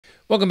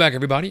Welcome back,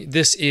 everybody.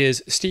 This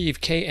is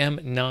Steve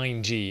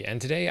KM9G, and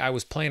today I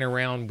was playing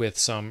around with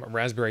some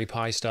Raspberry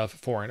Pi stuff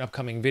for an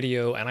upcoming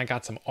video, and I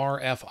got some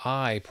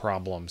RFI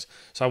problems.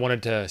 So I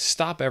wanted to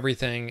stop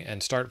everything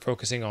and start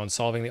focusing on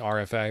solving the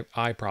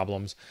RFI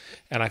problems,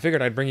 and I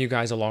figured I'd bring you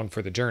guys along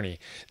for the journey.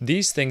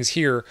 These things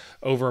here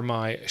over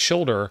my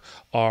shoulder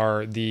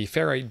are the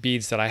ferrite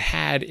beads that I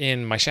had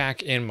in my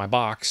shack in my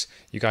box.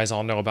 You guys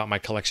all know about my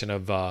collection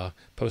of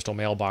postal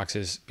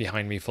mailboxes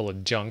behind me full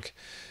of junk,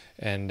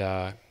 and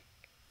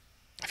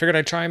I figured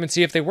I'd try them and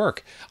see if they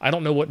work. I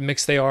don't know what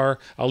mix they are.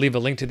 I'll leave a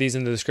link to these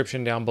in the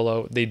description down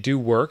below. They do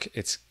work.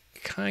 It's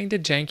kind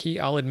of janky,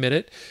 I'll admit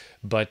it,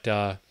 but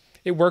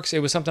it works. It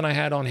was something I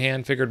had on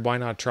hand, figured why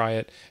not try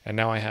it, and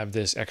now I have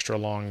this extra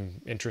long,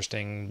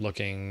 interesting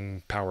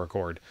looking power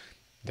cord.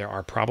 There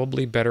are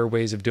probably better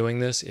ways of doing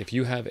this. If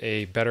you have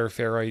a better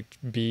ferrite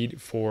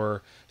bead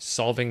for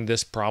solving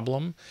this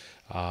problem,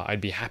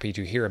 I'd be happy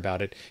to hear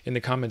about it in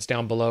the comments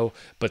down below,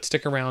 but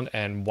stick around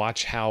and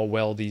watch how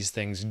well these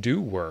things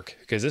do work,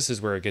 because this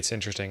is where it gets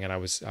interesting, and I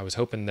was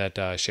hoping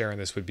that sharing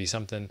this would be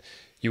something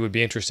you would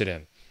be interested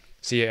in.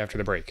 See you after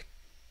the break.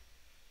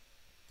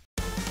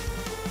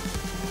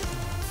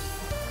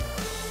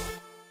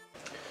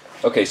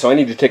 Okay, so I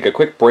need to take a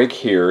quick break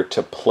here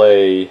to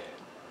play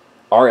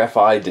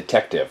RFI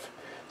Detective.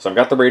 So I've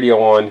got the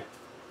radio on,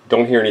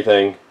 don't hear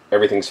anything,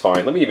 everything's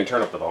fine. Let me even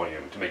turn up the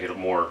volume to make it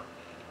more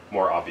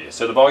obvious.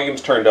 So the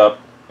volume's turned up,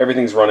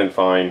 everything's running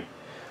fine.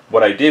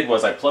 What I did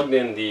was I plugged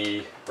in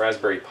the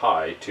Raspberry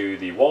Pi to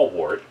the wall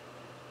wart,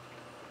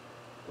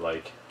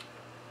 like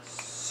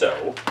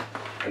so,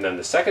 and then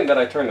the second that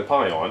I turn the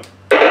Pi on,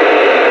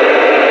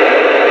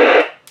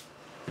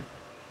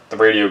 the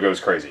radio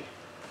goes crazy.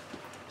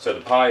 So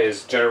the Pi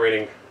is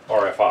generating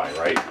RFI,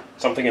 right?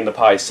 Something in the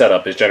Pi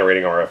setup is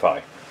generating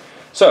RFI.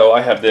 So I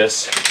have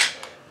this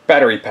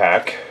battery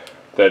pack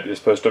that is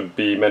supposed to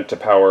be meant to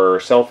power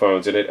cell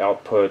phones, and it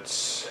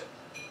output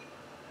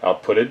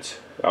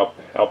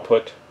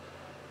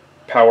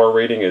power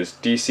rating is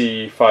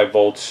DC 5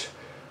 volts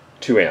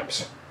 2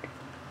 amps.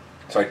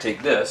 So I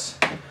take this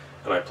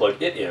and I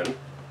plug it in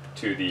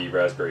to the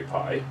Raspberry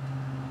Pi,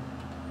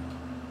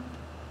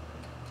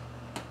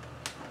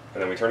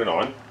 and then we turn it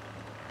on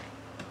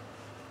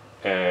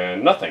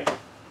and nothing.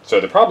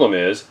 So the problem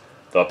is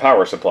the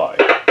power supply.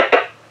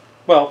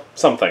 Well,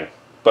 something,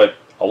 but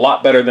a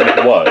lot better than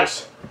it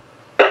was.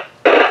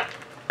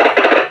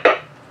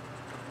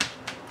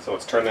 So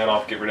let's turn that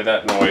off, get rid of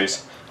that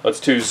noise. Let's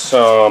do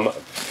some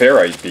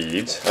ferrite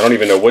beads. I don't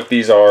even know what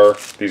these are.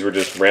 These were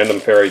just random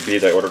ferrite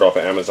beads I ordered off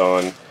of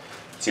Amazon.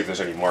 Let's see if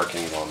there's any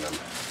markings on them.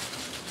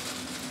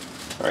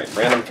 Alright,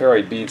 random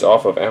ferrite beads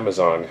off of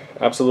Amazon.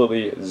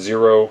 Absolutely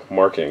zero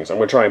markings. I'm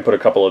going to try and put a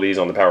couple of these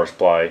on the power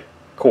supply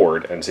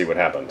cord and see what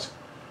happens.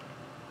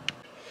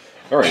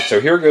 Alright, so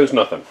here goes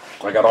nothing.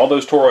 I got all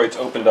those toroids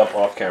opened up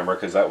off camera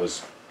because that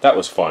was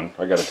fun,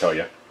 I gotta tell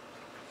you.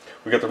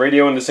 We got the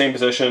radio in the same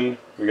position,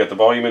 we got the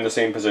volume in the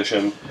same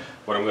position.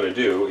 What I'm going to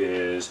do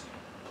is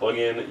plug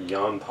in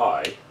Yon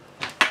Pi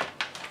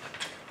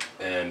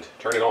and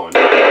turn it on.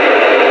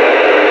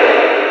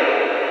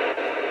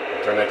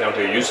 Turn that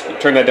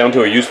down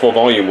to a useful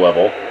volume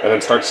level, and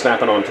then start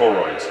snapping on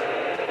toroids.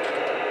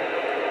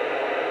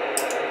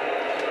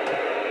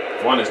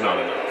 One is not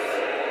enough.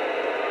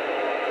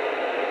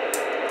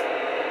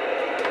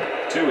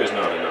 2 is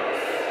not enough.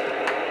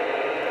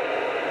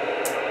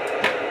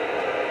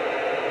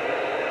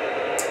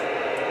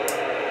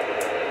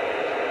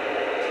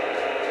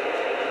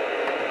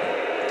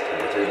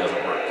 3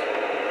 doesn't work.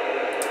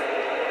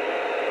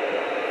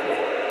 4,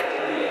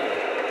 3.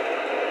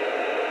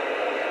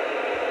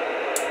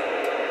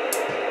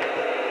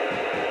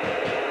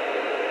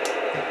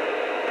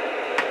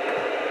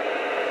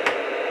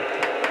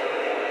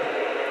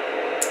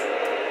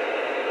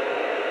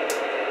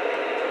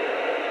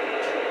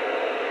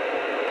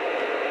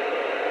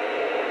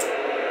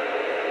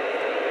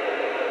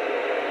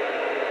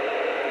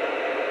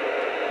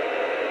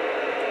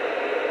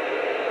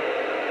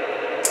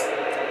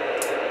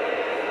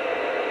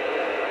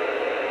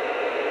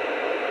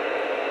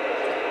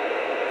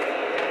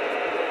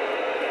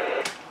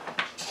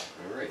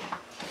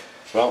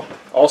 Well,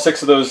 all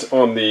 6 of those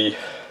on the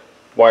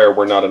wire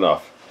were not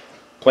enough.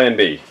 Plan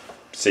B.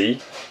 C?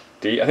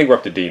 D? I think we're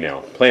up to D now.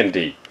 Plan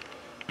D.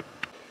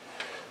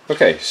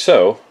 Okay,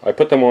 so I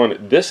put them on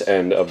this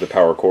end of the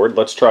power cord.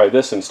 Let's try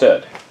this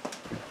instead.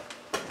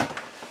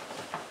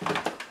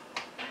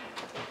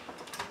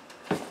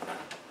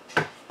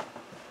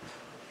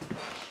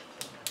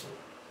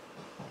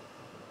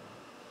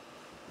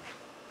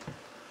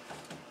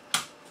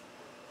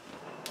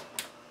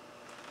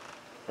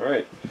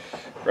 Alright,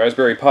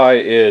 Raspberry Pi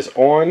is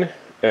on,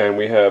 and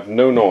we have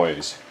no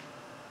noise.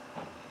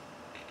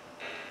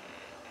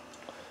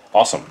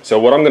 Awesome. So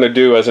what I'm going to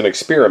do as an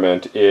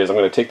experiment is I'm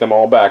going to take them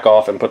all back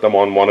off and put them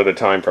on one at a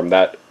time from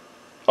that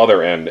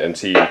other end and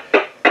see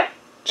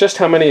just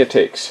how many it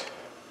takes.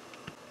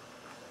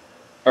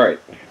 Alright,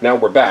 now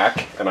we're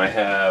back, and I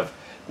have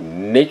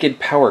naked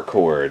power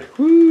cord.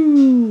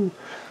 Woo!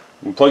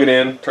 Plug it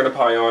in, turn the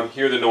Pi on,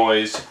 hear the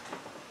noise.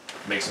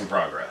 make some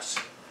progress.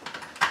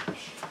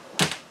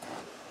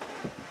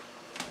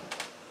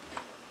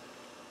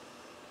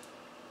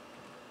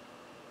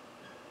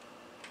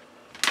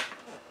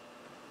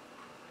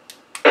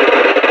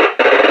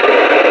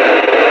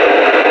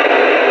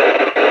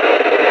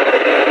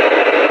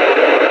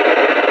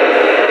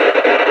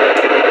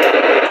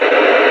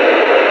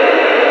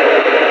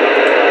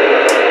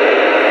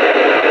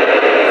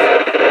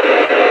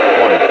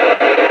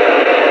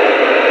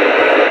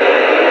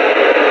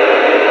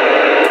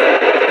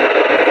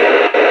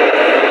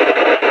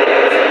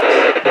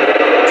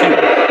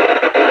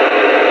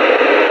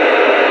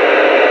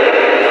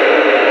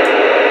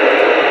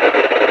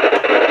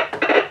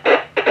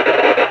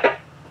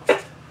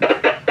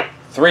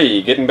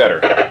 Three, getting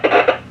better.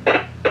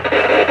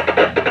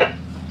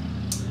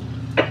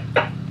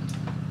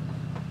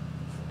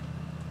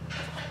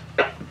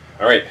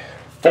 All right,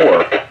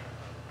 4.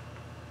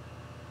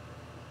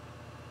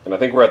 And I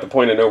think we're at the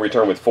point of no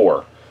return with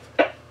 4.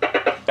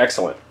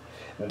 Excellent.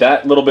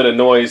 That little bit of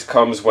noise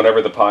comes whenever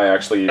the Pi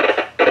actually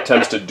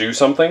attempts to do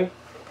something,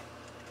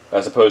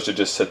 as opposed to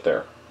just sit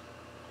there.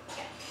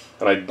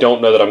 And I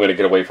don't know that I'm going to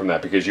get away from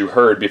that, because you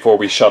heard before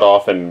we shut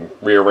off and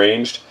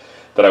rearranged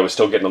that I was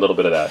still getting a little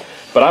bit of that.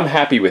 But I'm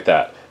happy with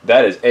that.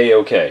 That is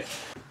A-okay.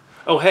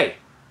 Oh, hey,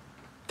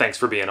 thanks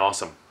for being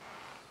awesome.